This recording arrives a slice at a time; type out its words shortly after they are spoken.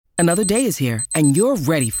Another day is here, and you're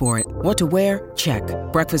ready for it. What to wear? Check.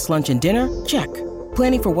 Breakfast, lunch, and dinner? Check.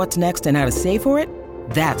 Planning for what's next and how to save for it?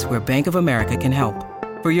 That's where Bank of America can help.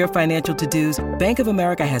 For your financial to-dos, Bank of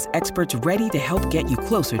America has experts ready to help get you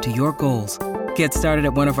closer to your goals. Get started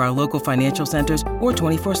at one of our local financial centers or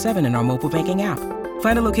 24/7 in our mobile banking app.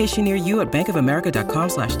 Find a location near you at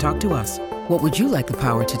bankofamerica.com/talktous. What would you like the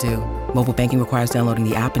power to do? Mobile banking requires downloading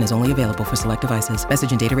the app and is only available for select devices.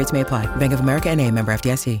 Message and data rates may apply. Bank of America N.A., member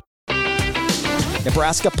FDIC.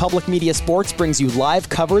 Nebraska Public Media Sports brings you live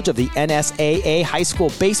coverage of the NSAA High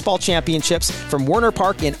School Baseball Championships from Werner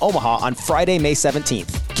Park in Omaha on Friday, May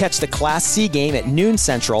 17th. Catch the Class C game at noon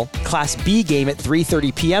Central, Class B game at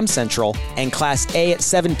 3:30 p.m. Central, and Class A at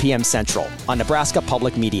 7 p.m. Central on Nebraska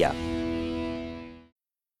Public Media.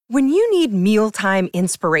 When you need mealtime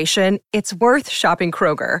inspiration, it's worth shopping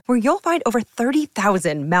Kroger, where you'll find over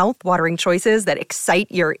 30,000 mouth-watering choices that excite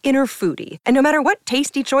your inner foodie. And no matter what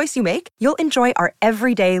tasty choice you make, you'll enjoy our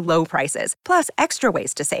everyday low prices, plus extra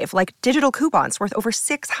ways to save, like digital coupons worth over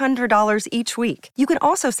 $600 each week. You can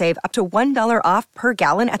also save up to $1 off per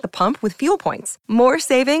gallon at the pump with fuel points. More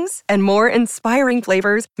savings and more inspiring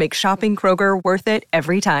flavors make shopping Kroger worth it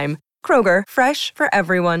every time. Kroger, fresh for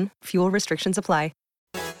everyone. Fuel restrictions apply.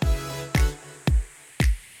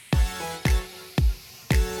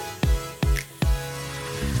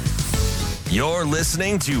 You're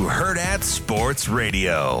listening to Hurrdat Sports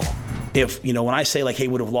Radio. If, when I say, like, hey,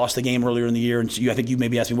 would have lost the game earlier in the year, and I think you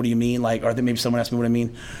maybe asked me, what do you mean? Like, or maybe someone asked me what I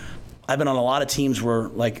mean. I've been on a lot of teams where,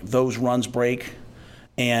 like, those runs break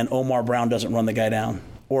and Omar Brown doesn't run the guy down.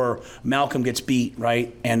 Or Malcolm gets beat,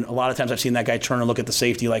 right? And a lot of times I've seen that guy turn and look at the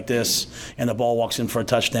safety like this, and the ball walks in for a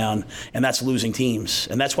touchdown, and that's losing teams.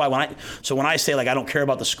 And that's why when I say, like, I don't care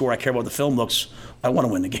about the score, I care about what the film looks, I want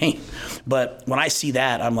to win the game. But when I see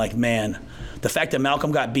that, I'm like, man, the fact that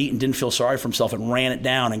Malcolm got beat and didn't feel sorry for himself and ran it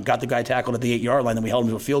down and got the guy tackled at the 8-yard line, then we held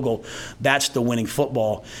him to a field goal, that's the winning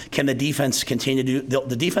football. Can the defense continue to do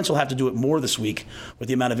the defense will have to do it more this week with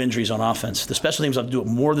the amount of injuries on offense. The special teams have to do it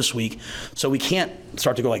more this week. So we can't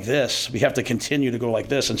start to go like this. We have to continue to go like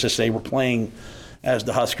this and just say we're playing as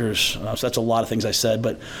the Huskers. So that's a lot of things I said,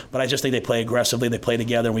 but I just think they play aggressively, they play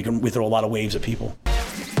together, and we throw a lot of waves at people.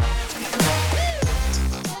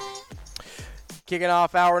 Kicking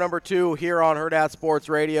off hour number 2 here on Hurrdat Sports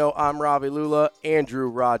Radio. I'm Ravi Lula. Andrew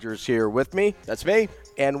Rogers here with me. That's me.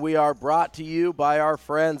 And we are brought to you by our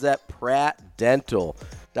friends at Pratt Dental.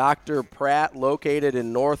 Dr. Pratt, located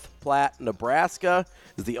in North Platte, Nebraska,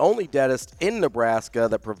 is the only dentist in Nebraska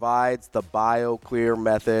that provides the BioClear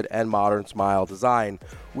method and modern smile design,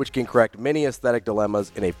 which can correct many aesthetic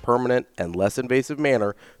dilemmas in a permanent and less invasive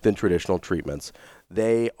manner than traditional treatments.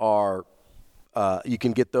 They are you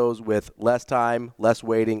can get those with less time, less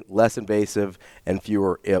waiting, less invasive, and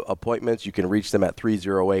fewer appointments. You can reach them at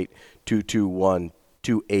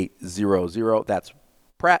 308-221-2800. That's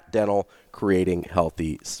Pratt Dental, creating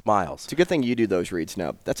healthy smiles. It's a good thing you do those reads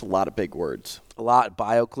now. That's a lot of big words. A lot.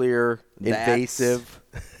 BioClear, invasive.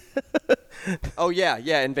 Oh, yeah,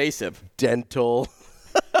 invasive. Dental.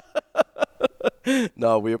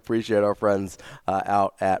 No, we appreciate our friends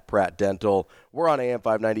out at Pratt Dental. We're on AM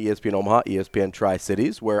 590 ESPN Omaha, ESPN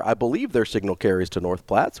Tri-Cities, where I believe their signal carries to North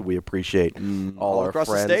Platte, so we appreciate all our across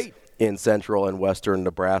friends the state in central and western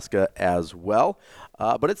Nebraska as well.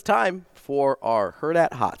 But it's time for our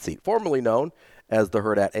Hurrdat Hot Seat, formerly known as the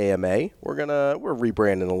Hurrdat AMA. We're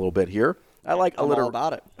rebranding a little bit here. I like all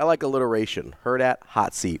about it. I like alliteration. Hurrdat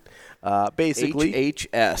Hot Seat. Basically,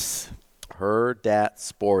 HHS. Hurrdat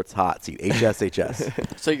Sports Hot Seat,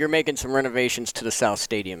 HSHS. So you're making some renovations to the South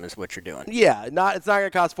Stadium is what you're doing. Yeah, it's not going to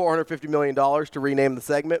cost $450 million to rename the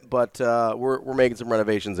segment, but we're making some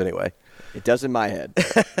renovations anyway. It does in my head.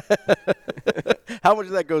 How much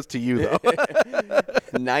of that goes to you, though?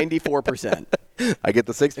 94%. I get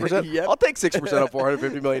the 6%? Yep. I'll take 6% of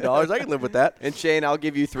 $450 million. I can live with that. And Shane, I'll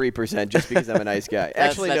give you 3% just because I'm a nice guy.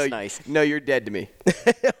 Actually, that's no, nice. No, you're dead to me.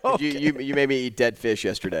 Okay. You made me eat dead fish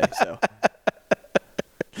yesterday, so.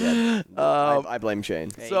 Yeah, I blame Shane.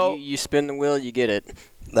 Hey, so you spin the wheel, you get it.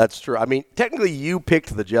 That's true. I mean, technically you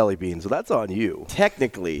picked the jelly bean, so that's on you.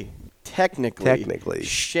 Technically,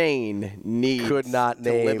 Shane needs to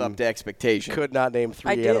live up to expectation. Could not name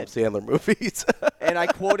 3 Adam Sandler movies. And I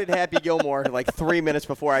quoted Happy Gilmore like 3 minutes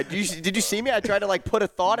before. Did you see me? I tried to put a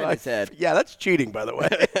thought in his head. Yeah, that's cheating, by the way.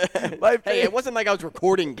 Hey, it wasn't like I was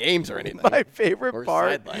recording games or anything. My favorite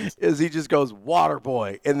part is he just goes,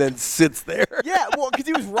 Waterboy, and then sits there. Yeah, well, because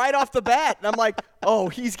he was right off the bat. And I'm like, Oh,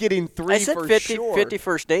 he's getting 3 I said for 50, sure. 50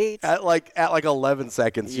 first dates. At like 11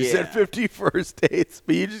 seconds, you said 50 first dates,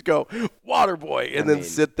 but you just go Waterboy and then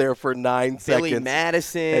sit there for 9 Billy seconds.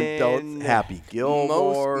 Madison. And don't Happy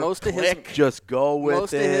Gilmore. Most of his just go with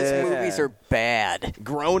most of his movies are bad.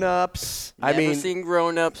 Grown-ups. Never seen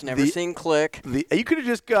Grown Ups. Never seen Click. You could have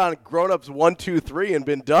just gone Grown Ups 1, 2, 3 and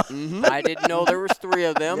been done. I didn't know there was 3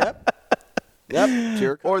 of them.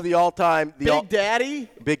 Yep. Or the all-time Big Daddy.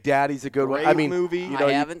 Big Daddy's a good one. Great I mean, movie.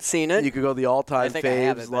 I haven't seen it. You could go the all-time I think I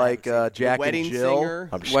have faves it, but I haven't like Jack Wedding and Jill. Singer.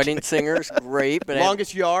 I'm just Wedding Singer's great, but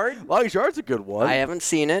Longest Yard. Longest Yard's a good one. I haven't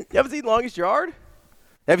seen it. You haven't seen Longest Yard?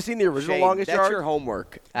 Have you seen the original Shane, Longest that's Yard? your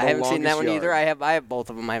homework. I haven't seen that Longest one either. Yard. I have both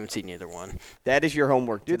of them. I haven't seen either one. That is your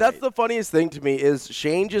homework, Dude, that's the funniest thing to me is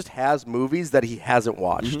Shane just has movies that he hasn't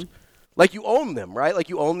watched. Like you own them, right? Like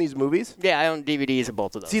you own these movies. Yeah, I own DVDs of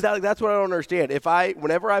both of those. See, that's what I don't understand.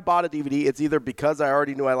 Whenever I bought a DVD, it's either because I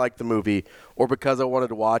already knew I liked the movie or because I wanted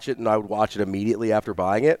to watch it and I would watch it immediately after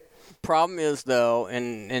buying it. Problem is, though,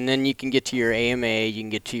 and then you can get to your AMA, you can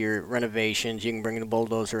get to your renovations, you can bring the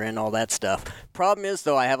bulldozer in, all that stuff. Problem is,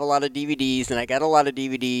 though, I have a lot of DVDs, and I got a lot of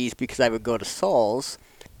DVDs because I would go to Saul's,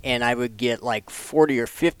 and I would get like 40 or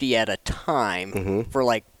 50 at a time for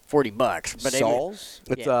like $40. But Saul's?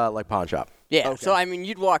 It's like pawn shop. Yeah, Okay. so I mean,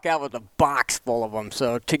 you'd walk out with a box full of them.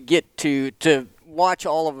 So to get to watch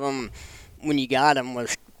all of them when you got them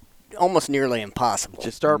was almost nearly impossible.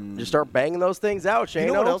 Just start banging those things out, Shane.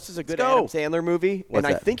 You know what else is a good Adam Sandler movie? What's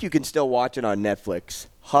I that? think you can still watch it on Netflix.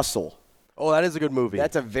 Hustle. Oh, that is a good movie.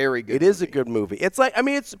 That's a very good It is a good movie. It's like, I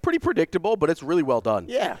mean, it's pretty predictable, but it's really well done.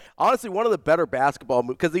 Yeah. Honestly, one of the better basketball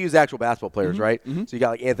movies, because they use actual basketball players, right? So you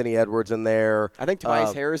got like Anthony Edwards in there. I think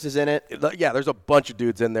Tobias Harris is in it. Yeah, there's a bunch of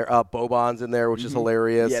dudes in there. Bobon's in there, which is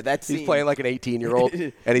hilarious. Yeah, that He's scene. playing like an 18-year-old,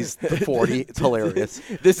 and he's 40. It's hilarious.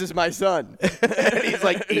 This is my son. And he's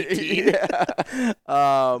like 18.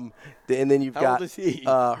 And then you've How got old is he?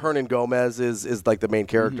 Hernan Gomez is like the main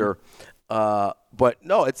character. But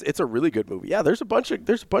no, it's a really good movie. Yeah, there's a bunch of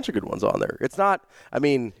good ones on there. It's not. I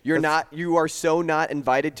mean, You are so not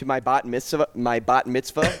invited to my bat mitzvah.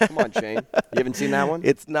 Come on, Shane. You haven't seen that one?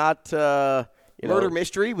 It's not. Murder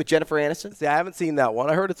Mystery with Jennifer Aniston. See, I haven't seen that one.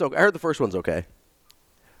 I heard it's okay. I heard the first one's okay.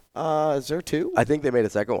 Is there 2? I think they made a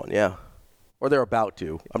second one. Yeah, or they're about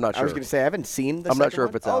to. I'm not sure. I was going to say I haven't seen the I'm not second sure one.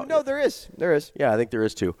 if it's out Oh no, yet. there is. There is. Yeah, I think there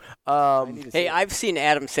is 2. Hey, I've seen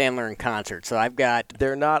Adam Sandler in concert, so I've got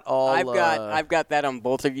They're not all. I've got that on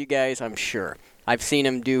both of you guys, I'm sure. I've seen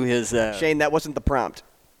him do his Shane, that wasn't the prompt.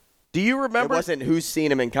 Do you remember? It wasn't who's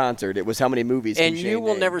seen him in concert. It was how many movies. and can you Shane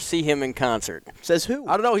will name. never see him in concert. Says who?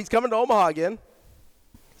 I don't know. He's coming to Omaha again.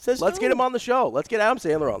 Says Let's who? get him on the show. Let's get Adam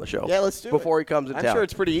Sandler on the show. Yeah, let's do it. before he comes in I'm town. sure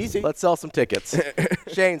it's pretty easy. Let's sell some tickets.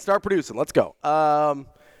 Shane, start producing. Let's go.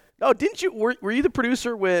 No, didn't you? Were you the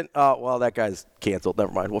producer when? Well, that guy's canceled.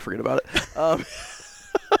 Never mind. We'll forget about it.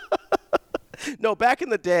 No, back in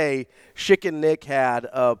the day, Schick and Nick had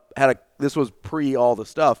a. This was pre all the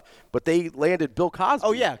stuff, but they landed Bill Cosby.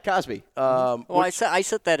 Oh yeah, Cosby. Well, I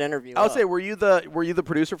set that interview I would up. say, were you the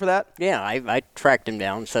producer for that? Yeah, I tracked him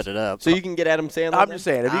down, set it up. So you can get Adam Sandler. I'm then? just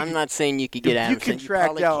saying. I'm not saying you could get if Adam you can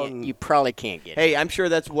Sandler. track You probably can't get him. Hey, I'm sure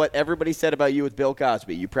that's what everybody said about you with Bill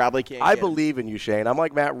Cosby. You probably can't. I get him. believe in you, Shane. I'm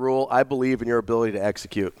like Matt Rule. I believe in your ability to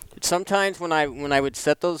execute. Sometimes when I would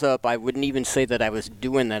set those up, I wouldn't even say that I was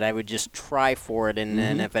doing that. I would just try for it, and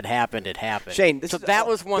then if it happened, it happened. Shane, so that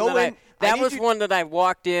was one that I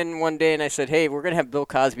walked in one day and I said, "Hey, we're gonna have Bill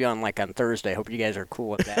Cosby on on Thursday. Hope you guys are cool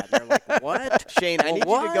with that." And they're like, "What?" Shane, I need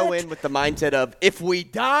you to go in with the mindset of if we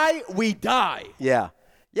die, we die. Yeah.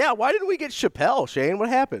 Yeah. Why didn't we get Chappelle, Shane? What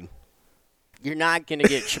happened? You're not gonna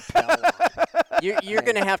get Chappelle on. You're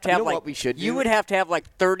gonna have to have what we should You do? would have to have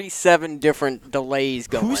 37 different delays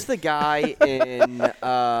going. Who's the guy in?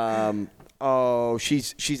 Oh,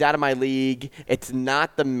 she's out of my league. It's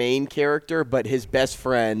not the main character, but his best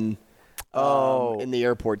friend. In the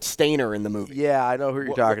airport, Stainer in the movie. Yeah, I know who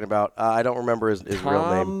you're talking about. I don't remember his real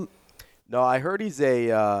name. No, I heard he's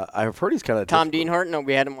I've heard he's kind of Tom Deanhart? No,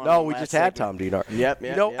 we had him on. No, the we last just had segment. Tom Deanhart. Yep.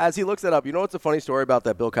 As he looks that up, you know what's a funny story about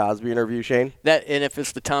that Bill Cosby interview, Shane? And if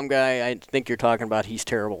it's the Tom guy, I think you're talking about, he's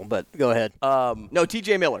terrible. But go ahead. No,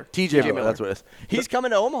 T.J. Miller. T.J. Miller, that's what it is. He's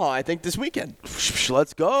coming to Omaha, I think, this weekend.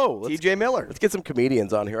 Let's go. T.J. Miller. Let's get some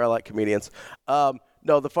comedians on here. I like comedians.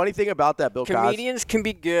 No, the funny thing about that Bill Cosby. Comedians can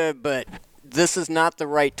be good, but this is not the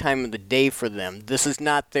right time of the day for them. This is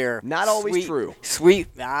not their Not always true. It's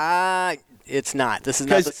not. This is not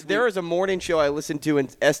Because the sweet. there is a morning show I listen to in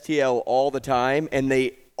STL all the time, and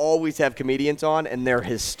they always have comedians on, and they're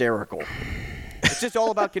hysterical. It's just all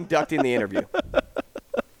about conducting the interview.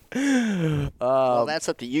 Well, that's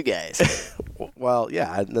up to you guys. well,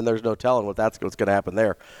 yeah, and then there's no telling what's going to happen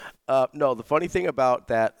there. No, the funny thing about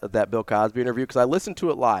that Bill Cosby interview, because I listened to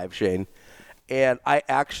it live, Shane, and I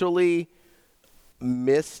actually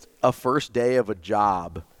missed a first day of a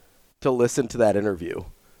job to listen to that interview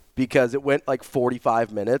because it went like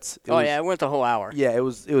 45 minutes. It went the whole hour. Yeah, it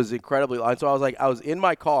was incredibly long. So I was in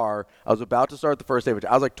my car. I was about to start the first day of a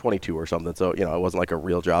job. I was like 22 or something, so it wasn't like a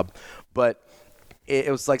real job, but it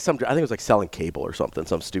was like I think it was like selling cable or something,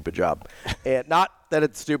 some stupid job. And not that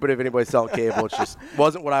it's stupid if anybody's selling cable. It just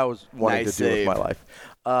wasn't what I was wanting to do with my life.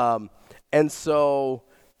 And so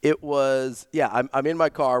it was, I'm in my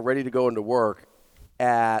car ready to go into work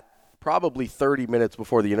at probably 30 minutes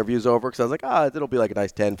before the interview's over because I was like, it'll be like a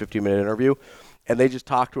nice 10, 15-minute interview. And they just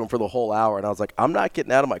talked to him for the whole hour. And I was like, I'm not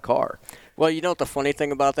getting out of my car. Well, you know what the funny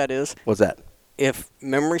thing about that is? What's that? If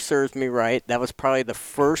memory serves me right, that was probably the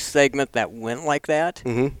first segment that went like that.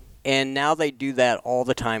 Mm-hmm. And now they do that all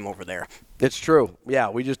the time over there. It's true. Yeah,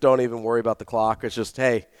 we just don't even worry about the clock. It's just,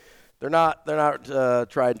 hey, they're not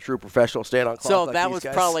tried and true professional stand-on clock. So like that these was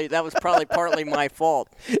guys. probably partly my fault.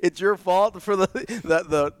 It's your fault for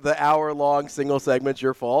the hour-long single segment's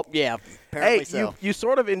your fault? Yeah, apparently hey, so. you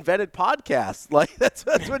sort of invented podcasts. Like that's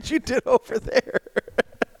what you did over there.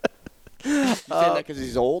 You saying that because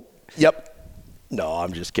he's old? Yep. No,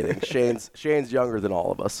 I'm just kidding. Shane's younger than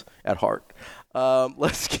all of us at heart.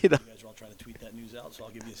 Let's get You guys are all trying to tweet that news out, so I'll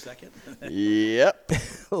give you a second. Yep.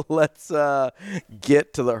 Let's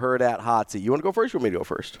get to the Hurrdat Hot Seat. You want to go first or you want me to go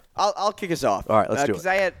first? I'll kick us off. All right, let's do it.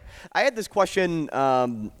 Because I had this question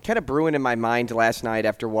kind of brewing in my mind last night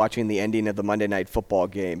after watching the ending of the Monday Night Football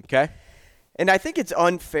game. Okay. And I think it's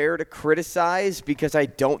unfair to criticize because I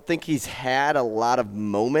don't think he's had a lot of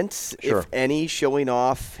moments, if any, showing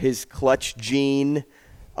off his clutch gene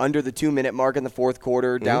under the 2-minute mark in the fourth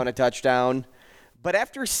quarter, down a touchdown. But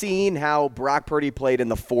after seeing how Brock Purdy played in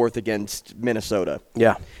the fourth against Minnesota,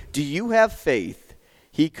 do you have faith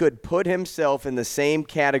he could put himself in the same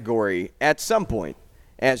category at some point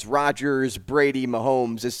as Rodgers, Brady,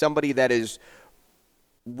 Mahomes, as somebody that is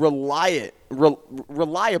reliable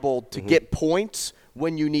to get points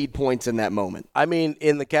when you need points in that moment? I mean,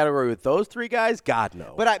 in the category with those three guys, God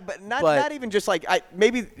no. But not even just like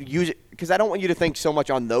maybe use it because I don't want you to think so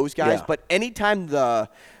much on those guys. Yeah. But anytime the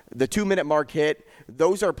 2-minute mark hit,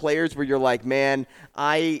 those are players where you're like, man,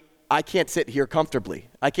 I can't sit here comfortably.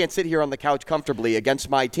 I can't sit here on the couch comfortably against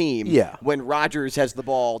my team when Rodgers has the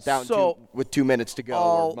ball down with 2 minutes to go,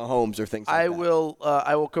 or Mahomes or things like that.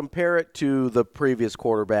 I will compare it to the previous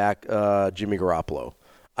quarterback, Jimmy Garoppolo.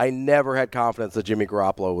 I never had confidence that Jimmy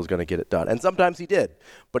Garoppolo was going to get it done. And sometimes he did.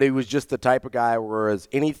 But he was just the type of guy whereas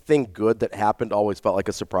anything good that happened always felt like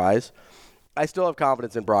a surprise. I still have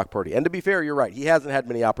confidence in Brock Purdy. And to be fair, you're right. He hasn't had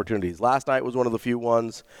many opportunities. Last night was one of the few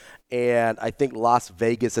ones. And I think Las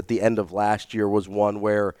Vegas at the end of last year was one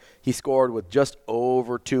where he scored with just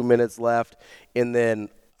over 2 minutes left. And then,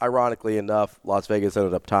 ironically enough, Las Vegas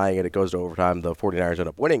ended up tying it. It goes to overtime. The 49ers ended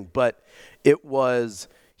up winning. But it was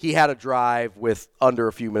 – he had a drive with under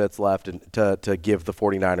a few minutes left to give the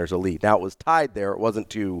 49ers a lead. Now, it was tied there. It wasn't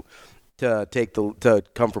to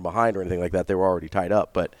come from behind or anything like that. They were already tied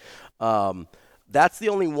up. But that's the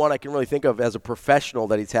only one I can really think of as a professional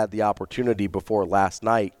that he's had the opportunity before last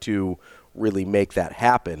night to really make that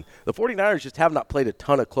happen. The 49ers just have not played a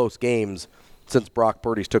ton of close games since Brock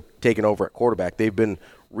Purdy's taken over at quarterback. They've been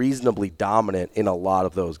reasonably dominant in a lot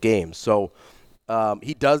of those games. So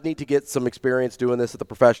he does need to get some experience doing this at the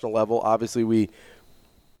professional level. Obviously,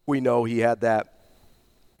 we know he had that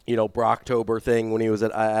Brocktober thing when he was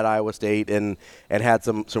at Iowa State and had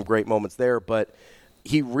some great moments there. But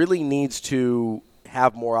he really needs to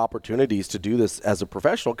have more opportunities to do this as a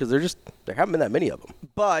professional because there haven't been that many of them.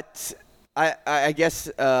 But I guess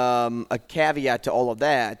a caveat to all of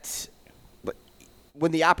that,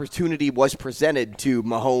 when the opportunity was presented to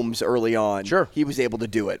Mahomes early on, he was able to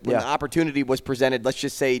do it. When the opportunity was presented, let's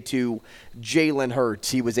just say to Jalen Hurts,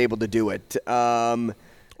 he was able to do it. Well,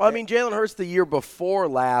 I mean, Jalen Hurts the year before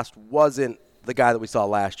last wasn't the guy that we saw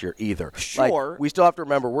last year either. Sure. We still have to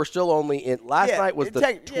remember, we're still only in – last night was the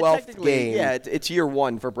 12th game. Yeah, it's year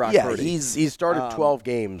one for Brock Purdy. Yeah, he's started 12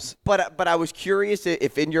 games. But I was curious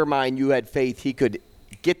if in your mind you had faith he could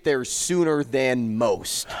get there sooner than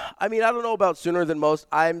most. I mean, I don't know about sooner than most.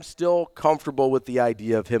 I'm still comfortable with the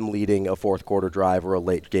idea of him leading a fourth quarter drive or a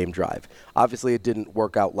late game drive. Obviously, it didn't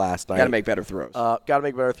work out last night. Got to make better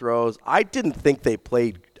throws. I didn't think they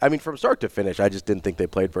played – I mean, from start to finish, I just didn't think they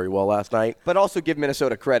played very well last night. But also give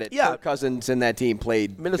Minnesota credit. Kirk Cousins and that team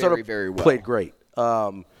played very, very well. Played great.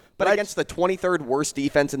 But But against the 23rd worst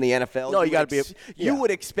defense in the NFL, No, you got to be. You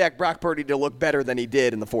would expect Brock Purdy to look better than he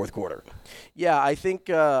did in the fourth quarter. Yeah, I think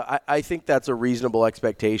that's a reasonable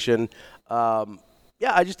expectation.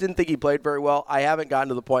 I just didn't think he played very well. I haven't gotten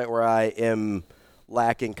to the point where I am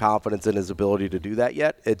lacking confidence in his ability to do that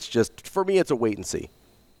yet. It's just, for me, it's a wait and see.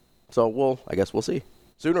 So I guess we'll see.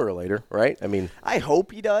 Sooner or later, right? I mean, I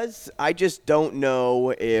hope he does. I just don't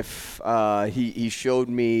know if he showed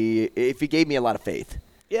me, if he gave me a lot of faith.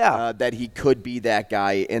 Yeah. That he could be that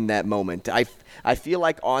guy in that moment. I feel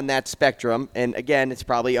like on that spectrum, and again, it's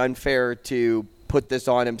probably unfair to put this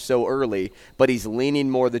on him so early, but he's leaning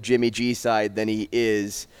more the Jimmy G side than he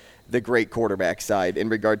is the great quarterback side in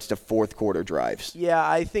regards to fourth quarter drives. Yeah,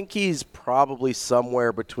 I think he's probably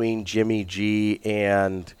somewhere between Jimmy G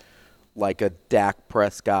and like a Dak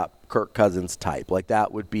Prescott, Kirk Cousins type. Like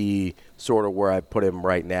that would be sort of where I put him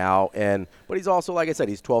right now. But he's also, like I said,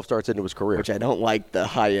 he's 12 starts into his career. Which I don't like the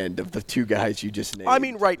high end of the two guys you just named. I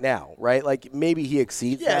mean, right now, right? Like maybe he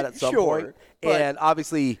exceeds that at some point. And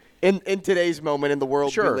obviously, in today's moment in the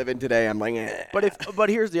world we live in today, I'm like, eh. But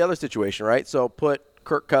here's the other situation, right? So put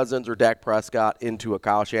Kirk Cousins or Dak Prescott into a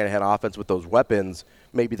Kyle Shanahan offense with those weapons,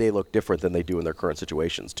 maybe they look different than they do in their current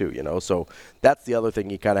situations too, you know? So that's the other thing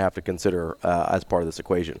you kind of have to consider as part of this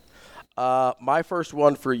equation. My first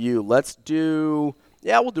one for you, we'll do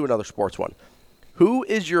another sports one. Who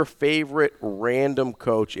is your favorite random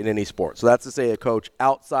coach in any sport? So that's to say a coach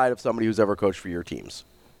outside of somebody who's ever coached for your teams.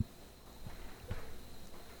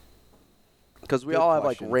 Because we all have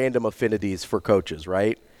like random affinities for coaches,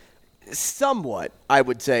 right? Somewhat, I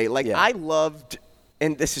would say. I loved,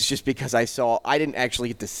 and this is just because I didn't actually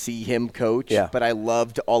get to see him coach, but I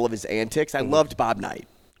loved all of his antics. I loved Bob Knight.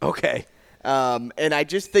 Okay. And I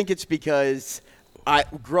just think it's because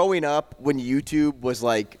growing up when YouTube was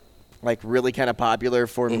like really kind of popular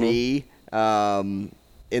for me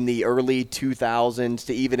in the early 2000s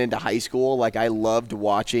to even into high school, like I loved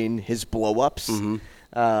watching his blow-ups.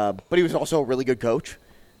 But he was also a really good coach.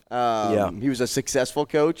 He was a successful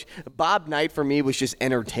coach. Bob Knight, for me, was just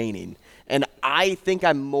entertaining. And I think I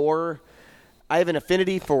have an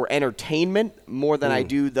affinity for entertainment more than I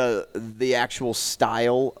do the actual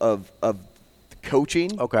style of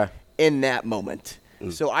coaching in that moment.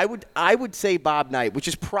 So I would say Bob Knight, which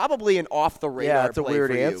is probably an off-the-radar Yeah, it's a play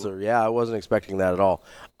weird for you. answer. Yeah, I wasn't expecting that at all.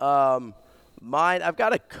 Mine, I've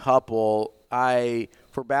got a couple.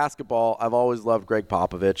 For basketball, I've always loved Greg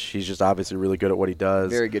Popovich. He's just obviously really good at what he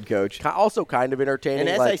does. Very good coach. Also kind of entertaining. And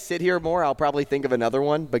as I sit here more, I'll probably think of another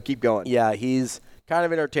one, but keep going. Yeah, he's kind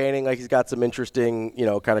of entertaining. Like he's got some interesting,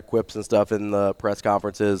 kind of quips and stuff in the press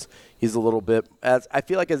conferences. He's a little bit, I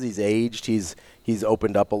feel like as he's aged, he's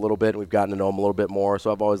opened up a little bit, and we've gotten to know him a little bit more.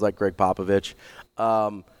 So I've always liked Greg Popovich.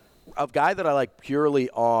 A guy that I like purely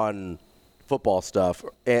on football stuff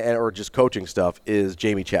or just coaching stuff is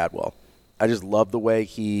Jamie Chadwell. I just love the way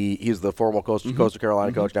he's the former Coastal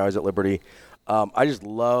Carolina coach. Now he's at Liberty. I just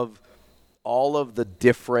love all of the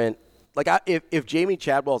different – if Jamie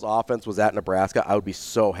Chadwell's offense was at Nebraska, I would be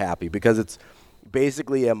so happy because it's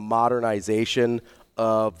basically a modernization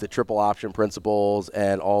of the triple option principles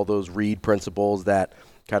and all those read principles that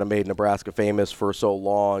kind of made Nebraska famous for so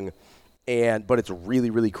long. But it's really,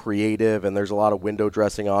 really creative, and there's a lot of window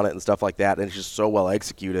dressing on it and stuff like that, and it's just so well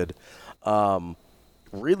executed.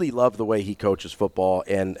 Really love the way he coaches football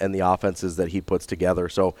and the offenses that he puts together.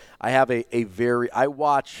 So I have I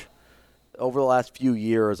watch, over the last few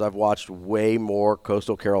years, I've watched way more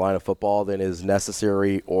Coastal Carolina football than is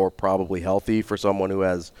necessary or probably healthy for someone who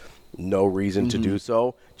has no reason to do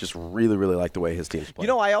so. Just really, really like the way his team's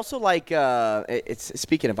playing. I also like,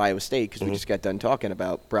 speaking of Iowa State, because we just got done talking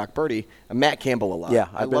about Brock Purdy, Matt Campbell a lot. Yeah,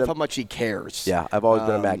 I love how much he cares. Yeah, I've always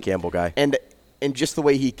been a Matt Campbell guy. And just the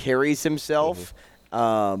way he carries himself.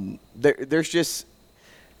 There's just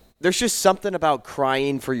something about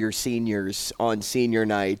crying for your seniors on senior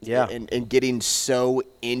night and getting so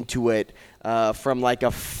into it from like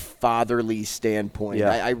a fatherly standpoint.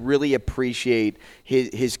 Yeah. I really appreciate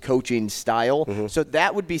his coaching style. So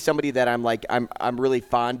that would be somebody that I'm really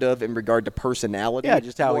fond of in regard to personality,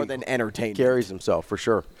 just how more he than entertainment. Carries himself for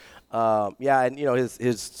sure. And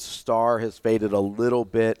his star has faded a little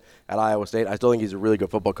bit at Iowa State. I still think he's a really good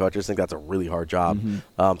football coach. I just think that's a really hard job.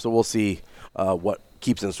 So we'll see what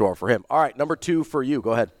keeps in store for him. All right, number 2 for you.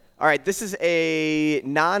 Go ahead. All right, this is a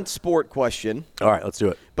non-sport question. All right, let's do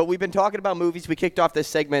it. But we've been talking about movies. We kicked off this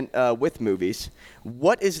segment with movies.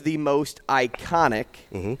 What is the most iconic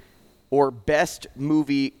or best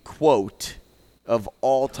movie quote of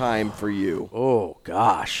all time for you? Oh,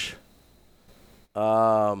 gosh.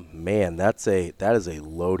 That is a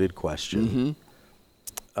loaded question.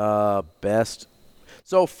 Best.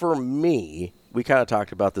 So for me, we kind of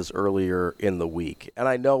talked about this earlier in the week, and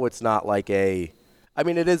I know it's not like it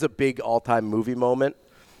is a big all-time movie moment,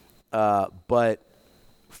 but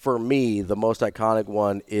for me, the most iconic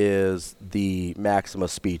one is the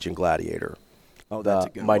Maximus speech in Gladiator. Oh, that's a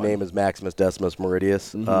good My one. name is Maximus Decimus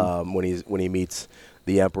Meridius. When he meets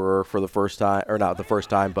the Emperor for the first time, or not the first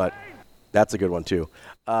time, but that's a good one too.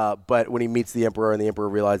 But when he meets the Emperor and the Emperor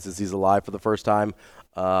realizes he's alive for the first time,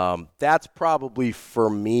 that's probably for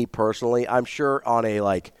me personally. I'm sure on a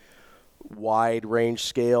wide range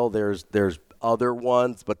scale, there's other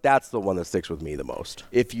ones, but that's the one that sticks with me the most.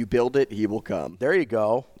 If you build it, he will come. There you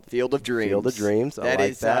go. Field of Dreams. Field of Dreams. I That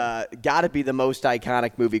like is that. got to be the most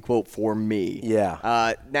iconic movie quote for me.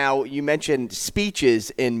 Yeah. Now, you mentioned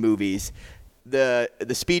speeches in movies. The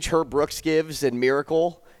speech Herb Brooks gives in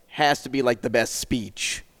Miracle has to be the best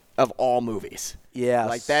speech of all movies.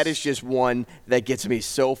 Yeah. That is just one that gets me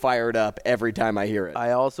so fired up every time I hear it.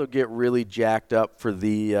 I also get really jacked up for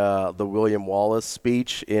the William Wallace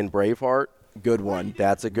speech in Braveheart. Good one.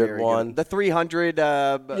 That's a good Very one. Good. The 300.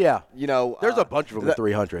 Yeah. There's a bunch of them in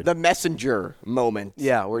 300. The messenger moment.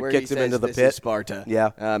 Yeah, where it kicks he him into says, the "This pit." is Sparta. Yeah.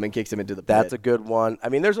 And kicks him into the pit. That's a good one. I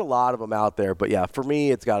mean, there's a lot of them out there, but yeah, for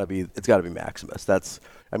me, it's got to be Maximus.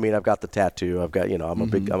 I've got the tattoo. I've got, I'm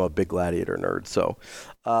a big Gladiator nerd. So,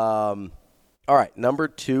 all right, number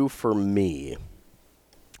 2 for me.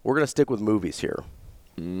 We're gonna stick with movies here.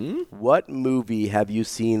 What movie have you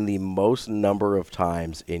seen the most number of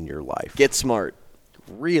times in your life? Get Smart.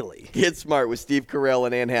 Really? Get Smart with Steve Carell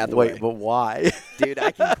and Anne Hathaway. Wait, but why? Dude,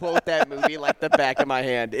 I can quote that movie like the back of my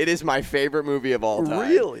hand. It is my favorite movie of all time.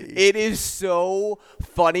 Really? It is so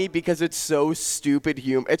funny because it's so stupid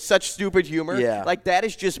humor. It's such stupid humor. Yeah. That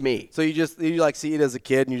is just me. So you see it as a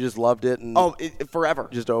kid and you just loved it and Forever.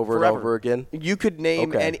 just over Forever. and over again? You could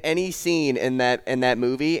name Okay. any scene in that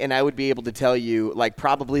movie, and I would be able to tell you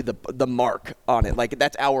probably the mark on it.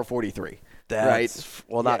 That's hour 43. Right?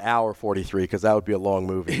 Well, not hour 43 because that would be a long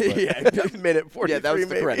movie. But minute 43. Yeah, that was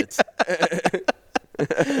maybe. the credits.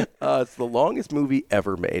 It's the longest movie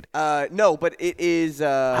ever made. No, but it is.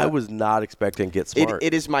 I was not expecting Get Smart.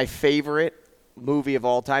 It is my favorite movie of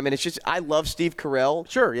all time, and it's just I love Steve Carell.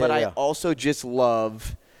 Sure, yeah, but yeah. I also just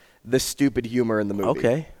love the stupid humor in the movie.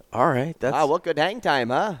 Okay, all right. That's. What good hang time,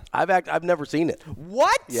 huh? I've never seen it.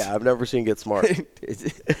 What? Yeah, I've never seen Get Smart.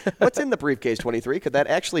 What's in the briefcase 23? Could that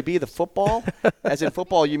actually be the football? As in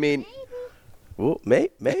football, you mean? Well,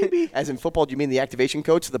 maybe. As in football, do you mean the activation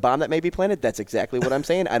codes to the bomb that may be planted? That's exactly what I'm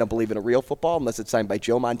saying. I don't believe in a real football unless it's signed by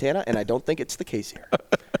Joe Montana, and I don't think it's the case here.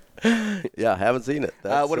 Yeah, I haven't seen it.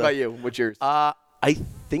 What about you? What's yours? I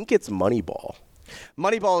think it's Moneyball.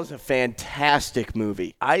 Moneyball is a fantastic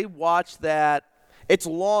movie. I watched that. It's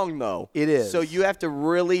long, though. It is. So you have to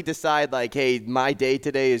really decide, hey, my day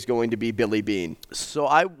today is going to be Billy Bean. So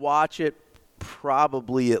I watch it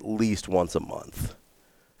probably at least once a month.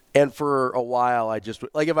 And for a while, I just,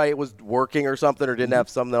 if I was working or something or didn't have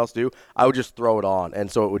something else to do, I would just throw it on. And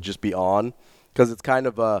so it would just be on because it's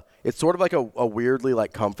it's sort of like a weirdly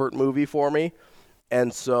comfort movie for me.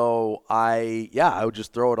 And so I would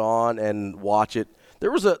just throw it on and watch it.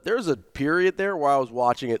 There was a period there where I was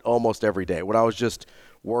watching it almost every day when I was just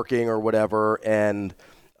working or whatever. And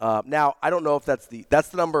now I don't know if that's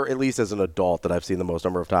the number, at least as an adult, that I've seen the most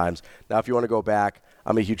number of times. Now, if you want to go back,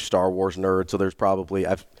 I'm a huge Star Wars nerd, so there's probably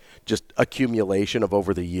I've just accumulation of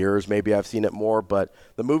over the years. Maybe I've seen it more, but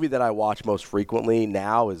the movie that I watch most frequently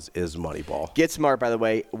now is Moneyball. Get Smart, by the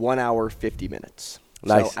way, 1 hour, 50 minutes.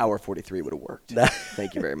 Nice. So hour 43 would have worked.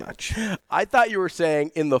 Thank you very much. I thought you were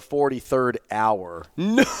saying in the 43rd hour.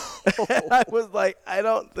 No. I was like, I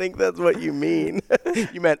don't think that's what you mean.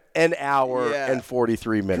 You meant an hour and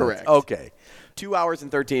 43 minutes. Correct. Okay. 2 hours and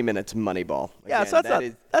 13 minutes, Moneyball. Yeah, Again,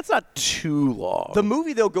 so that's not too long. The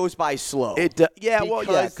movie, though, goes by slow.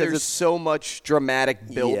 Because there's so much dramatic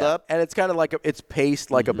buildup. And it's kind of it's paced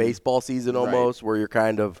like a baseball season almost, where you're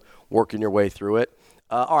kind of working your way through it.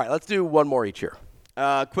 All right, let's do one more each here.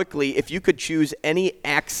 Quickly, if you could choose any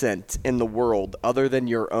accent in the world other than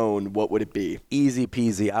your own, what would it be? Easy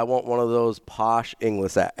peasy. I want one of those posh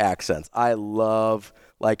English accents. I love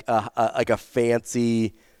a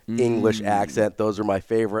fancy English accent. Those are my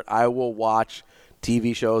favorite. I will watch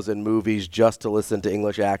TV shows and movies just to listen to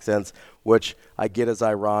English accents, which I get is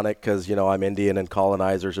ironic because, I'm Indian and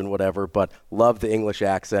colonizers and whatever, but love the English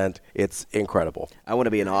accent. It's incredible. I want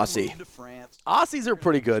to be an Aussie. Aussies are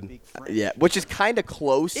pretty good. Yeah, which is kind of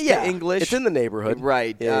close to English. It's in the neighborhood.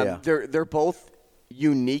 Right. Yeah. They're both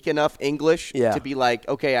unique enough English Yeah. to be like,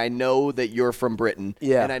 okay, I know that you're from Britain,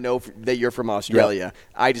 Yeah. and I know that you're from Australia.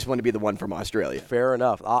 I just want to be the one from Australia. Fair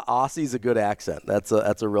enough. Aussie's a good accent. That's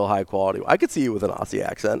a real high quality. I could see you with an Aussie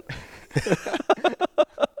accent.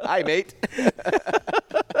 Hi, mate.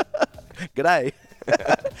 G'day.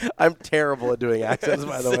 I'm terrible at doing accents,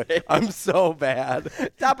 by the way. I'm so bad.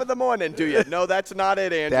 Top of the morning to you. No, that's not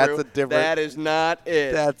it, Andrew. That's a different. That is not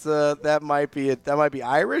it. That might be it. That might be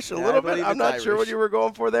Irish a little bit. believe I'm it's not sure Irish. what you were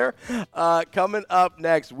going for there. Coming up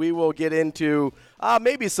next, we will get into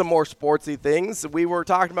maybe some more sportsy things. We were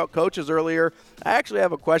talking about coaches earlier. I actually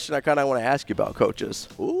have a question I kind of want to ask you about coaches.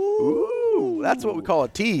 Ooh, that's what we call a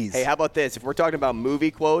tease. Hey, how about this? If we're talking about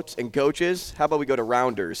movie quotes and coaches, how about we go to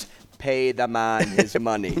Rounders? Pay the man his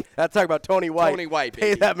money. Let's talk about Tony White. Tony White, Pay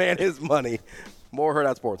baby. that man his money. More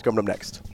Hurrdat Sports coming up next.